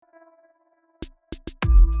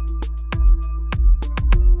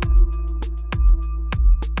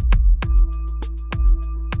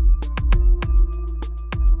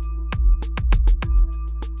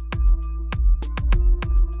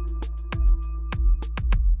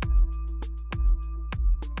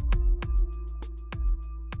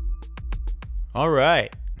All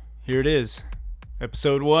right, here it is,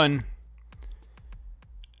 episode one.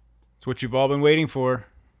 It's what you've all been waiting for.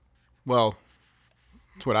 Well,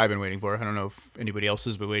 it's what I've been waiting for. I don't know if anybody else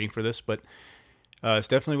has been waiting for this, but it's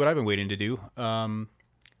definitely what I've been waiting to do.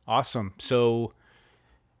 Awesome. So,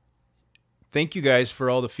 thank you guys for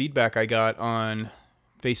all the feedback I got on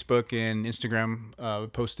Facebook and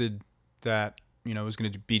Instagram. Posted that I was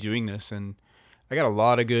going to be doing this, and I got a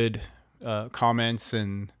lot of good comments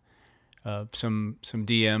and some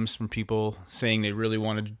DMs from people saying they really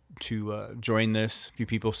wanted to join this. A few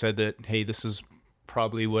people said that, hey, this is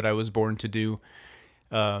probably what I was born to do.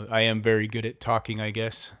 I am very good at talking, I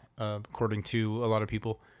guess, according to a lot of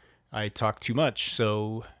people. I talk too much.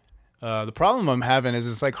 So the problem I'm having is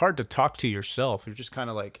it's like hard to talk to yourself. You're just kind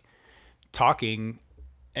of like talking,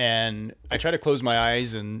 and I try to close my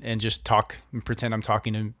eyes and just talk and pretend I'm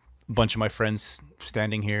talking to a bunch of my friends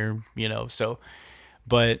standing here. So,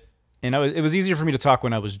 but it was easier for me to talk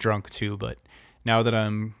when I was drunk too, but now that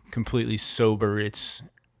I'm completely sober, it's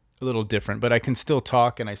a little different. But I can still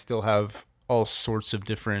talk, and I still have all sorts of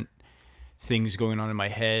different things going on in my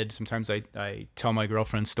head. Sometimes I tell my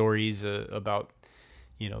girlfriend stories about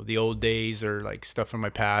the old days or like stuff from my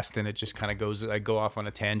past, and it just kind of I go off on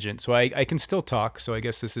a tangent. So I can still talk. So I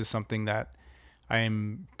guess this is something that I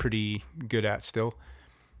am pretty good at still.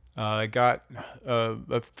 I got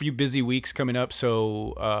a few busy weeks coming up,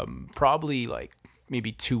 so probably like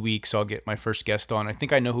maybe 2 weeks I'll get my first guest on. I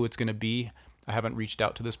think I know who it's going to be. I haven't reached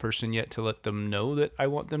out to this person yet to let them know that I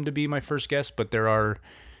want them to be my first guest, but there are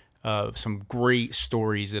some great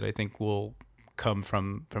stories that I think will come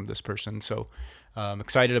from this person. So I'm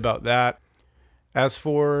excited about that. As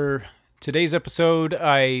for today's episode,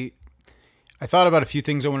 I thought about a few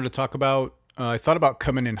things I wanted to talk about. I thought about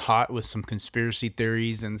coming in hot with some conspiracy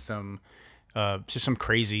theories and some just some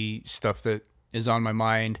crazy stuff that is on my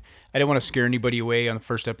mind. I didn't want to scare anybody away on the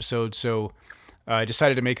first episode, so I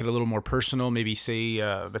decided to make it a little more personal. Maybe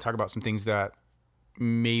talk about some things that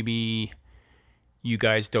maybe you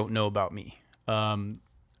guys don't know about me.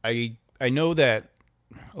 I know that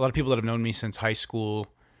a lot of people that have known me since high school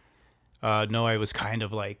know I was kind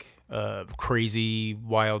of like a crazy,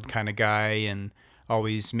 wild kind of guy, and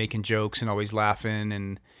always making jokes and always laughing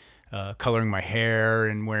and coloring my hair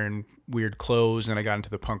and wearing weird clothes. And I got into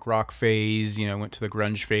the punk rock phase, went to the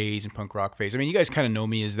grunge phase and punk rock phase. I mean, you guys kind of know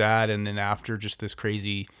me as that. And then after, just this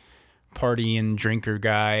crazy party and drinker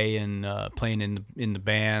guy and playing in the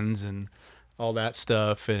bands and all that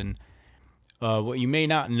stuff. And what you may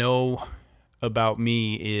not know about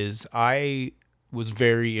me is I was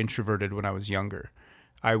very introverted when I was younger.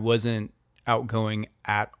 I wasn't outgoing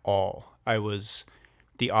at all. I was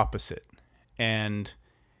the opposite. And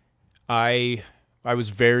I I was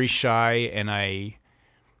very shy, and I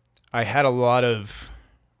had a lot of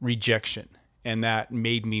rejection, and that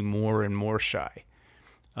made me more and more shy.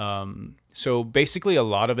 So basically a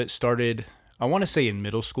lot of it started, I want to say, in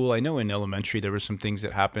middle school. I know in elementary there were some things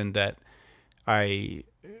that happened that I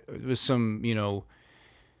it was some,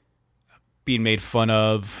 being made fun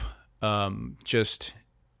of. Just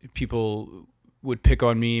people would pick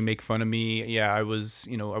on me, make fun of me. Yeah, I was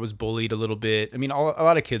bullied a little bit. I mean, a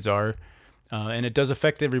lot of kids are, and it does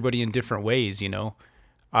affect everybody in different ways.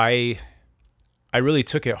 I I really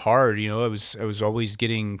took it hard. I was always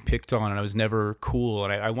getting picked on, and I was never cool.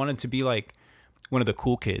 And I wanted to be like one of the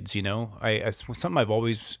cool kids. Something I've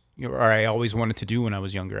always, or I always wanted to do when I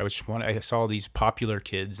was younger. I saw these popular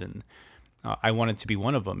kids, and I wanted to be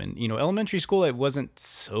one of them. And elementary school, it wasn't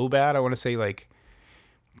so bad. I want to say like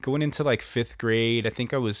going into like fifth grade, I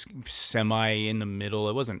think I was semi in the middle.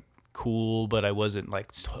 It wasn't cool, but I wasn't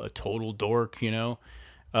like a total dork.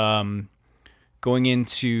 Um, Going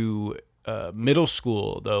into middle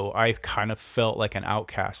school, though, I kind of felt like an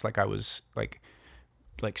outcast. Like I was like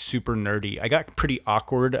super nerdy. I got pretty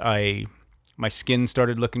awkward. My skin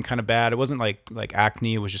started looking kind of bad. It wasn't like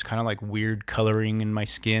acne. It was just kind of like weird coloring in my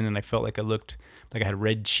skin, and I felt like I looked like I had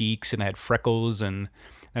red cheeks and I had freckles, and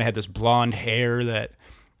I had this blonde hair that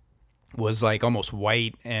was like almost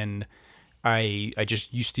white. And I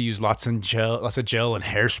just used to use lots of gel and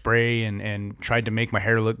hairspray, and tried to make my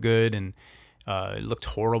hair look good, and it looked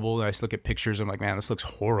horrible. And I used to look at pictures. I'm like, man, this looks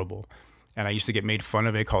horrible. And I used to get made fun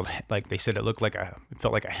of it, called, like, they said it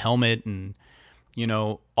felt like a helmet. And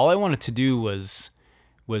all I wanted to do was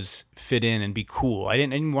fit in and be cool. I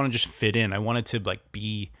didn't want to just fit in. I wanted to like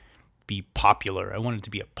be popular. I wanted to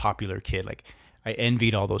be a popular kid. Like, I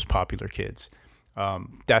envied all those popular kids.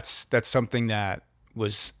 That's something that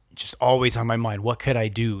was just always on my mind. What could I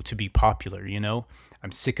do to be popular?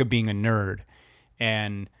 I'm sick of being a nerd.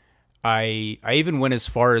 And I even went as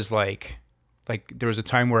far as like there was a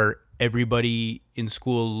time where everybody in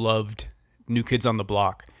school loved New Kids on the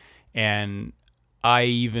Block. And I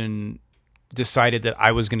even decided that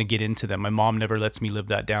I was going to get into them. My mom never lets me live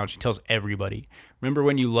that down. She tells everybody, remember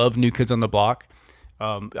when you loved New Kids on the Block?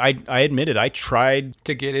 I admitted I tried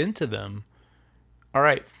to get into them. All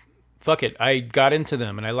right, fuck it. I got into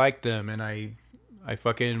them and I liked them and I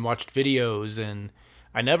fucking watched videos and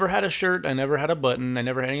I never had a shirt. I never had a button. I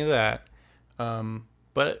never had any of that.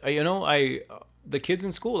 But the kids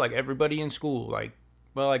in school, like everybody in school, like,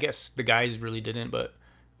 well, I guess the guys really didn't, but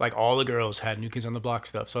like all the girls had New Kids on the Block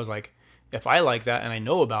stuff. So I was like, if I like that and I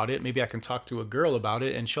know about it, maybe I can talk to a girl about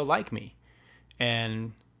it and she'll like me.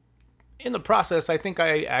 And in the process, I think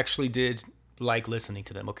I actually did like listening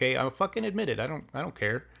to them. Okay, I'll fucking admit it. I don't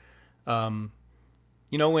care. When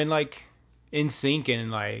like NSYNC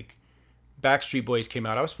and like Backstreet Boys came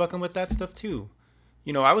out, I was fucking with that stuff too.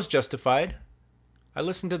 I was Justified. I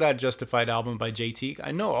listened to that Justified album by JT.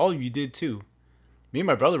 I know all of you did too. Me and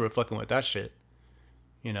my brother were fucking with that shit.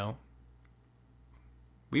 You know,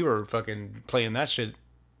 we were fucking playing that shit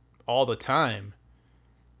all the time.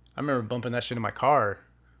 I remember bumping that shit in my car.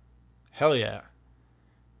 Hell yeah.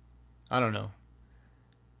 I don't know.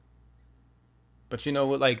 But you know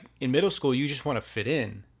what? Like in middle school, you just want to fit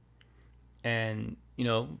in. And,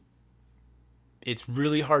 it's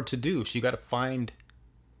really hard to do. So you got to find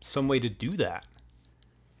some way to do that.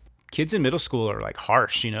 Kids in middle school are like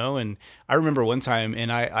harsh, and I remember one time, and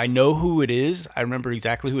I know who it is. I remember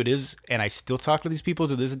exactly who it is, and I still talk to these people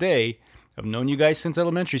to this day. I've known you guys since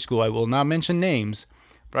elementary school. I will not mention names,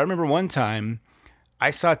 but I remember one time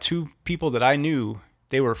I saw two people that I knew.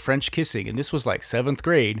 They were French kissing, and this was like 7th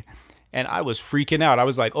grade, and I was freaking out. I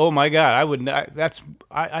was like, "Oh my god, I would not,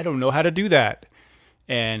 I don't know how to do that."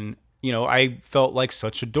 And I felt like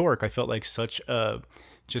such a dork. I felt like such a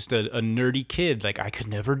nerdy kid. Like I could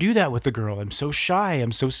never do that with a girl. I'm so shy.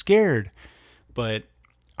 I'm so scared. But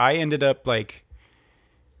I ended up like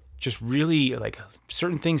just really like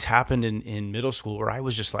certain things happened in middle school where I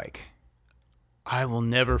was just like, I will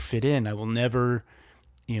never fit in. I will never,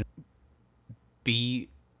 be,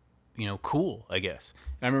 cool, I guess.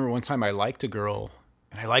 And I remember one time I liked a girl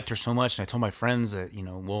and I liked her so much. And I told my friends that,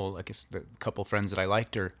 I guess the couple friends that I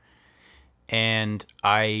liked her. And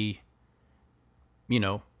I,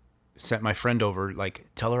 sent my friend over, like,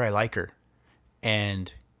 tell her I like her.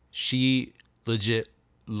 And she legit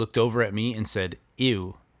looked over at me and said,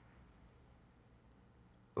 ew.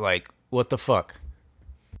 Like, what the fuck?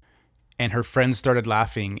 And her friends started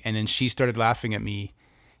laughing. And then she started laughing at me.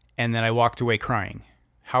 And then I walked away crying.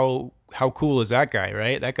 How cool is that guy,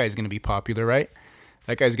 right? That guy's going to be popular, right?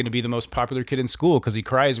 That guy's going to be the most popular kid in school because he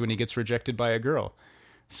cries when he gets rejected by a girl.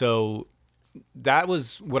 So that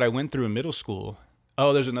was what I went through in middle school.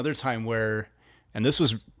 Oh, there's another time where, and this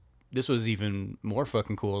was even more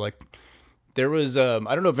fucking cool. Like there was, I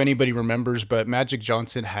don't know if anybody remembers, but Magic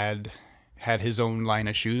Johnson had his own line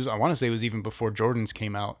of shoes. I want to say it was even before Jordans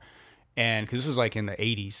came out, and because this was like in the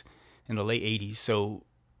 '80s, in the late '80s. So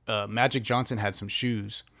Magic Johnson had some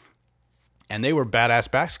shoes, and they were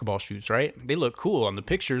badass basketball shoes, right? They look cool on the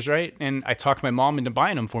pictures, right? And I talked my mom into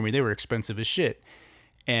buying them for me. They were expensive as shit.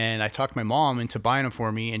 And I talked my mom into buying them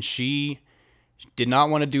for me, and she did not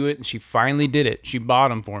want to do it, and she finally did it. She bought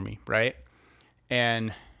them for me, right?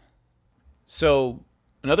 And so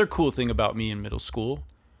another cool thing about me in middle school,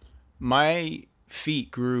 my feet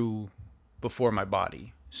grew before my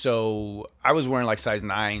body. So I was wearing like size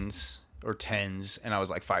 9s or 10s, and I was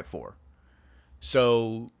like 5'4".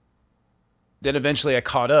 So then eventually I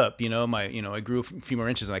caught up, I grew a few more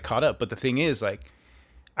inches and I caught up. But the thing is, like,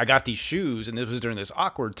 I got these shoes, and this was during this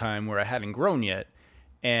awkward time where I hadn't grown yet,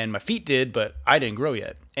 and my feet did, but I didn't grow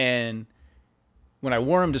yet. And when I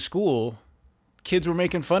wore them to school, kids were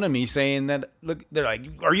making fun of me, saying that, look, they're like,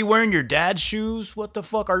 "Are you wearing your dad's shoes? What the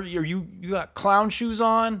fuck are you got clown shoes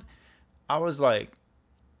on?" I was like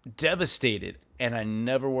devastated, and I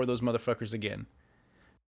never wore those motherfuckers again.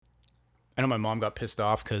 I know my mom got pissed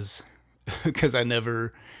off because because I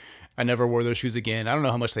never wore those shoes again. I don't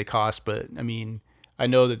know how much they cost, but I mean, I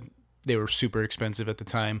know that they were super expensive at the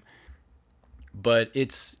time. But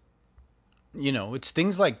it's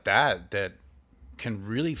things like that that can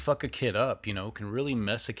really fuck a kid up, can really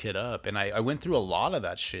mess a kid up. And I went through a lot of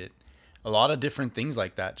that shit, a lot of different things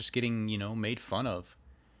like that, just getting, made fun of,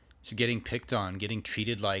 just getting picked on, getting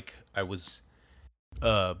treated like I was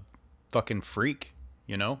a fucking freak,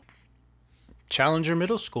 you know? Challenger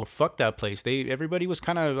Middle School, fuck that place. Everybody was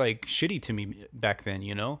kind of like shitty to me back then,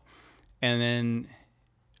 And then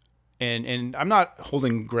and I'm not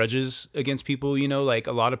holding grudges against people, like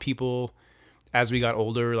a lot of people as we got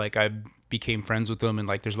older, like I became friends with them, and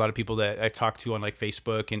like there's a lot of people that I talk to on like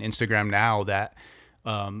Facebook and Instagram now that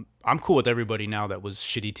I'm cool with everybody now that was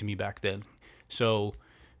shitty to me back then. So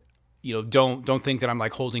don't think that I'm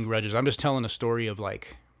like holding grudges. I'm just telling a story of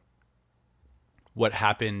like what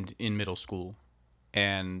happened in middle school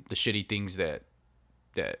and the shitty things that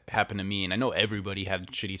happened to me. And I know everybody had a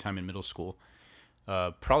shitty time in middle school.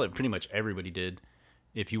 Probably pretty much everybody did.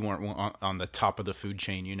 If you weren't on the top of the food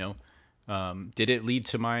chain, did it lead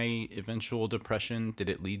to my eventual depression? Did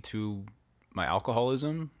it lead to my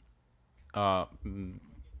alcoholism? Uh,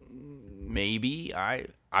 Maybe. I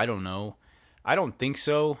don't know. I don't think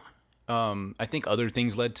so. I think other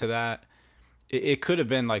things led to that. It could have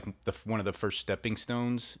been like one of the first stepping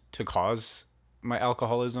stones to cause my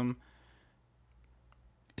alcoholism.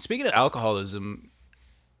 Speaking of alcoholism,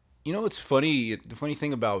 what's funny? The funny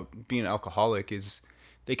thing about being an alcoholic is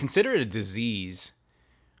they consider it a disease,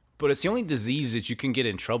 but it's the only disease that you can get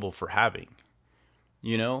in trouble for having.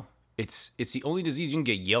 You know, it's the only disease you can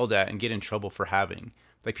get yelled at and get in trouble for having.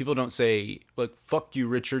 Like people don't say like "fuck you,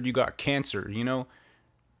 Richard, you got cancer,"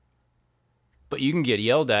 but you can get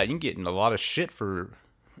yelled at. You can get in a lot of shit for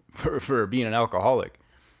being an alcoholic.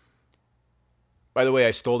 By the way,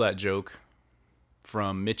 I stole that joke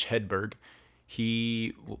from Mitch Hedberg.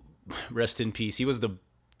 He rest in peace. He was the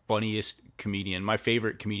funniest comedian. My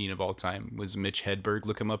favorite comedian of all time was Mitch Hedberg.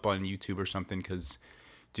 Look him up on YouTube or something because,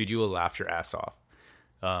 dude, you will laugh your ass off.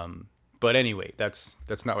 But anyway, that's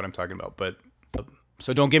not what I'm talking about. But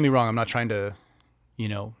so don't get me wrong. I'm not trying to,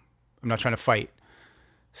 I'm not trying to fight.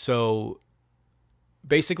 So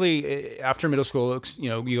basically, after middle school,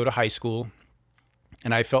 you go to high school,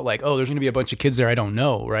 and I felt like, oh, there's going to be a bunch of kids there I don't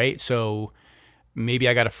know, right? So maybe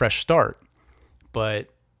I got a fresh start. But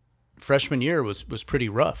freshman year was pretty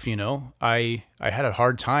rough. I had a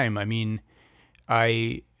hard time. I mean,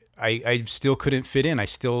 I still couldn't fit in. I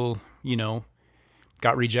still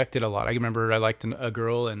got rejected a lot. I remember I liked a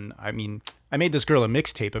girl, and I mean, I made this girl a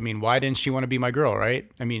mixtape. I mean, why didn't she want to be my girl,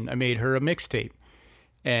 right? I mean, I made her a mixtape,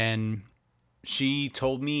 and she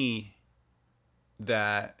told me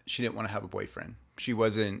that she didn't want to have a boyfriend. She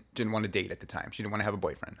didn't want to date at the time. She didn't want to have a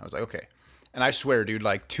boyfriend. I was like, okay. And I swear, dude,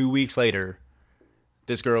 like 2 weeks later,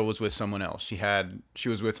 this girl was with someone else. She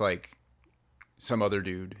was with like some other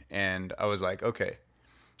dude, and I was like, okay,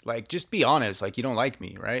 like just be honest. Like you don't like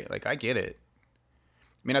me, right? Like I get it.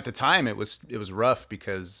 I mean, at the time it was rough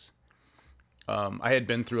because I had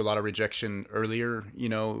been through a lot of rejection earlier.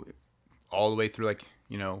 All the way through like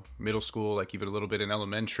middle school, like even a little bit in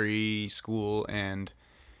elementary school, and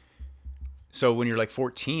so when you're like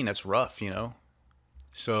 14, that's rough.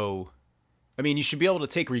 So I mean, you should be able to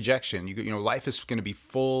take rejection. Life is going to be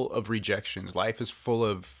full of rejections. Life is full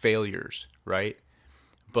of failures, right?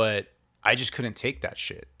 But I just couldn't take that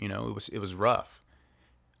shit. It was rough.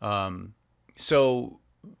 So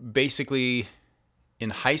basically,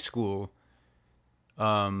 in high school,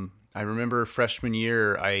 I remember freshman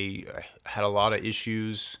year, I had a lot of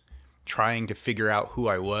issues trying to figure out who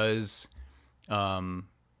I was.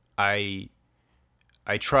 I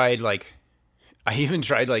I tried like I even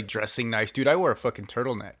tried like dressing nice. Dude, I wore a fucking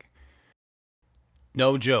turtleneck.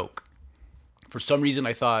 No joke. For some reason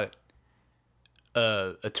I thought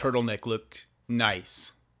a turtleneck looked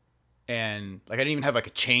nice. And like I didn't even have like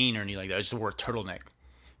a chain or anything like that. I just wore a turtleneck.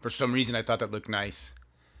 For some reason I thought that looked nice.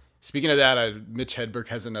 Speaking of that, Mitch Hedberg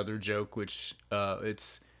has another joke, which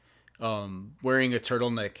it's wearing a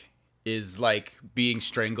turtleneck is like being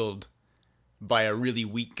strangled by a really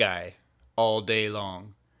weak guy all day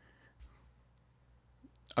long.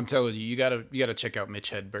 I'm telling you, you gotta check out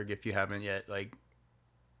Mitch Hedberg if you haven't yet. Like,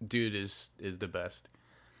 dude is the best.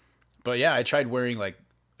 But yeah, I tried wearing like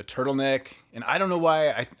a turtleneck, and I don't know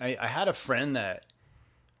why. I had a friend that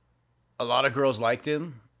a lot of girls liked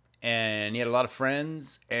him, and he had a lot of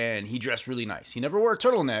friends, and he dressed really nice. He never wore a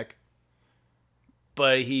turtleneck,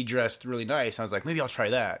 but he dressed really nice. I was like, maybe I'll try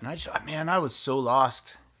that. And man, I was so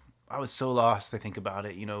lost. I was so lost. I think about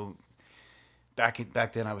it.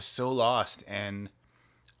 Back then, I was so lost, and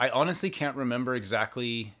I honestly can't remember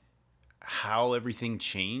exactly how everything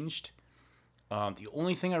changed. The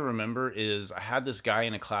only thing I remember is I had this guy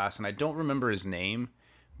in a class, and I don't remember his name,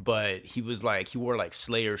 but he wore like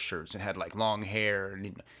Slayer shirts and had like long hair,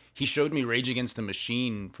 and he showed me Rage Against the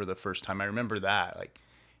Machine for the first time. I remember that, like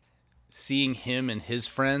seeing him and his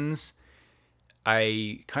friends.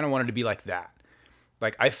 I kind of wanted to be like that.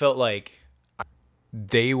 Like I felt like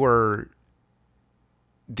they were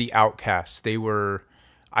the outcasts.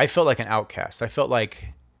 I felt like an outcast. I felt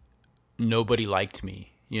like nobody liked me.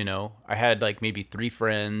 I had like maybe three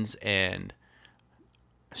friends, and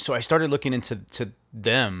so I started looking into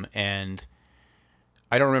them, and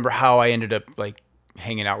I don't remember how I ended up like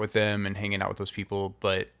hanging out with them and hanging out with those people,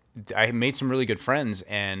 but I made some really good friends.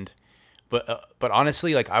 And but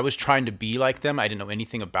honestly, like I was trying to be like them. I didn't know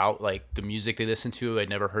anything about like the music they listened to. I'd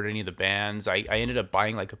never heard any of the bands. I ended up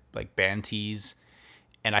buying like band tees,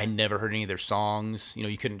 and I had never heard any of their songs.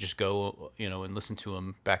 You couldn't just go, and listen to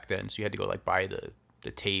them back then. So you had to go like buy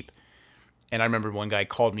the tape. And I remember one guy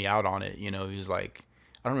called me out on it. He was like,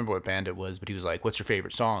 I don't remember what band it was, but he was like, "What's your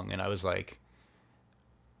favorite song?" And I was like,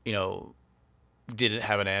 you know, didn't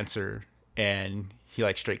have an answer, and he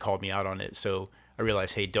like straight called me out on it. So I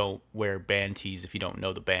realized, hey, don't wear band tees if you don't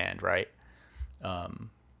know the band, right?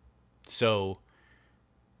 So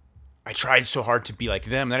I tried so hard to be like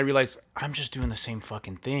them, and then I realized I'm just doing the same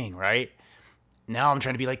fucking thing, right? Now I'm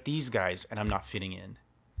trying to be like these guys, and I'm not fitting in.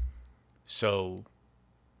 So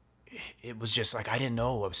it was just like I didn't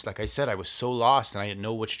know. I was like I said, I was so lost, and I didn't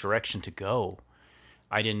know which direction to go.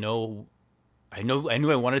 I didn't know. I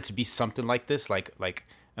knew I wanted to be something like this, like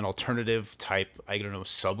an alternative type. I don't know,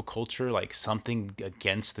 subculture, like something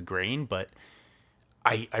against the grain. But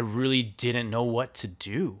I really didn't know what to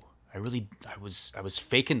do. I was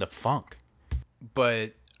faking the funk.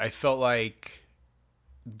 But I felt like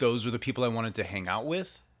those were the people I wanted to hang out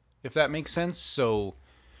with, if that makes sense. So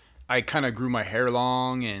I kind of grew my hair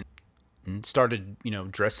long and started,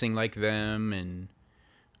 dressing like them. And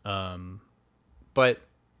but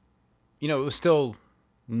it was still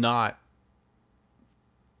not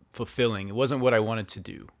fulfilling. It wasn't what I wanted to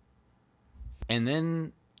do. And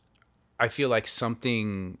then I feel like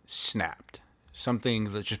something snapped.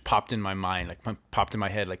 Something that just popped in my mind, like popped in my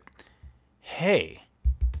head, like, hey,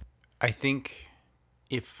 I think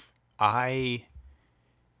if I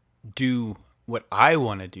do what I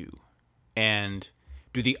want to do and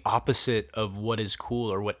do the opposite of what is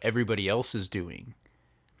cool or what everybody else is doing,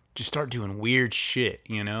 just start doing weird shit.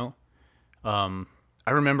 I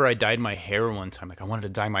remember I dyed my hair one time. Like I wanted to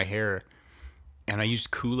dye my hair, and I used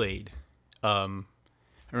Kool-Aid. I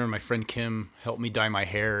remember my friend Kim helped me dye my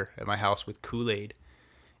hair at my house with Kool-Aid,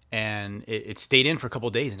 and it stayed in for a couple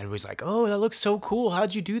of days, and everybody's like, "Oh, that looks so cool.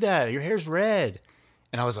 How'd you do that? Your hair's red."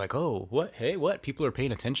 And I was like, "Oh, what? Hey, what? People are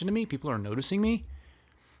paying attention to me. People are noticing me."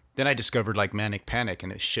 Then I discovered like manic panic,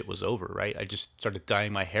 and this shit was over. Right? I just started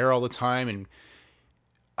dyeing my hair all the time, and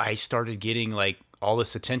I started getting like all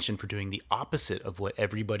this attention for doing the opposite of what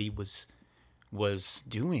everybody was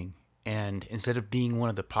doing. And instead of being one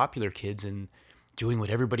of the popular kids and doing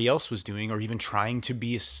what everybody else was doing, or even trying to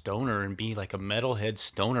be a stoner and be like a metalhead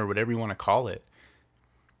stoner, whatever you want to call it,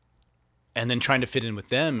 and then trying to fit in with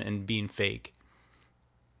them and being fake,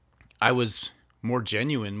 I was more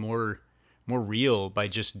genuine, more real by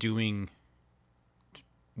just doing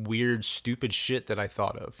weird, stupid shit that I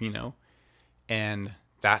thought of. And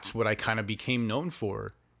that's what I kind of became known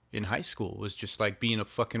for in high school, was just like being a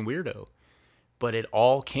fucking weirdo. But it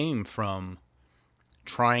all came from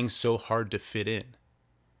trying so hard to fit in.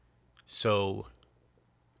 So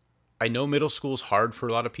I know middle school's hard for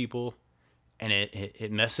a lot of people, and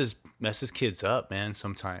it messes kids up, man.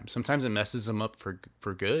 Sometimes it messes them up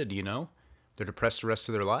for good. They're depressed the rest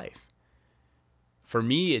of their life. For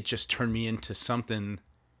me, it just turned me into something.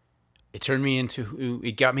 It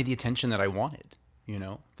got me the attention that I wanted,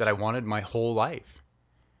 that I wanted my whole life.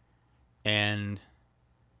 And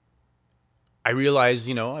I realized,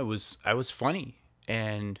 I was funny,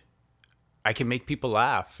 and I can make people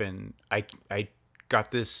laugh. And I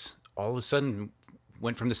got this, all of a sudden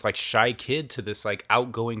went from this like shy kid to this like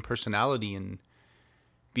outgoing personality and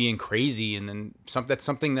being crazy. And then that's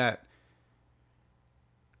something that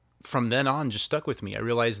from then on just stuck with me. I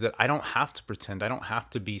realized that I don't have to pretend. I don't have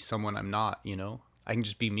to be someone I'm not. I can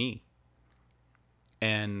just be me.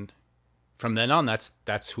 And from then on,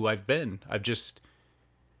 that's who I've been. I've just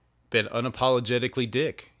been unapologetically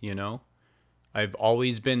Dick. I've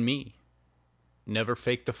always been me. Never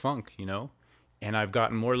faked the funk. And I've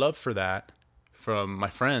gotten more love for that from my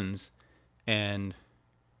friends, and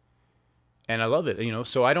I love it.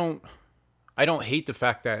 So I don't hate the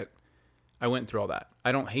fact that I went through all that.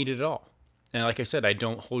 I don't hate it at all. And like I said, I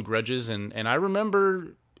don't hold grudges, and I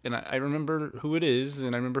remember, I remember who it is,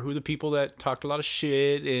 and I remember who the people that talked a lot of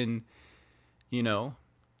shit. And you know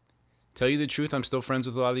tell you the truth, I'm still friends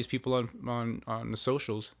with a lot of these people on the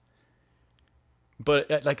socials. But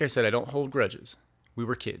like I said, I don't hold grudges. We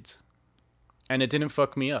were kids, and it didn't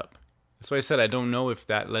fuck me up. That's why I said I don't know if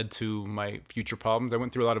that led to my future problems. I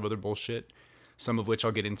went through a lot of other bullshit, some of which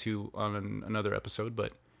I'll get into on another episode.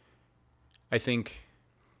 But I think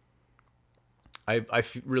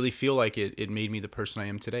really feel like it made me the person I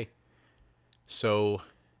am today. So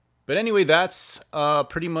But anyway, that's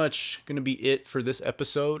pretty much going to be it for this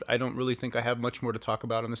episode. I don't really think I have much more to talk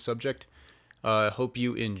about on the subject. I hope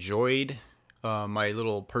you enjoyed my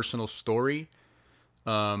little personal story.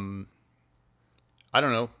 I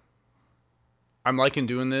don't know. I'm liking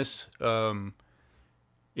doing this.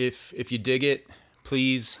 If you dig it,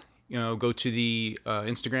 please go to the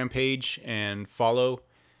Instagram page and follow.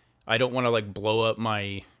 I don't want to like blow up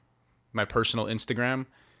my personal Instagram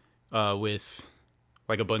with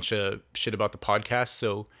like a bunch of shit about the podcast.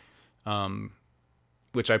 So,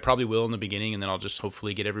 which I probably will in the beginning, and then I'll just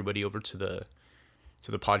hopefully get everybody over to the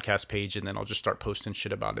podcast page, and then I'll just start posting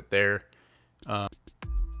shit about it there.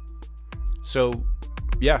 So,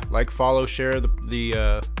 yeah, like, follow, share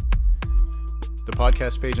the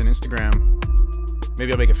podcast page on Instagram.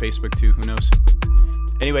 Maybe I'll make a Facebook too. Who knows?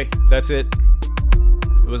 Anyway, that's it.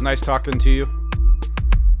 It was nice talking to you.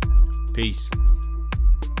 Peace.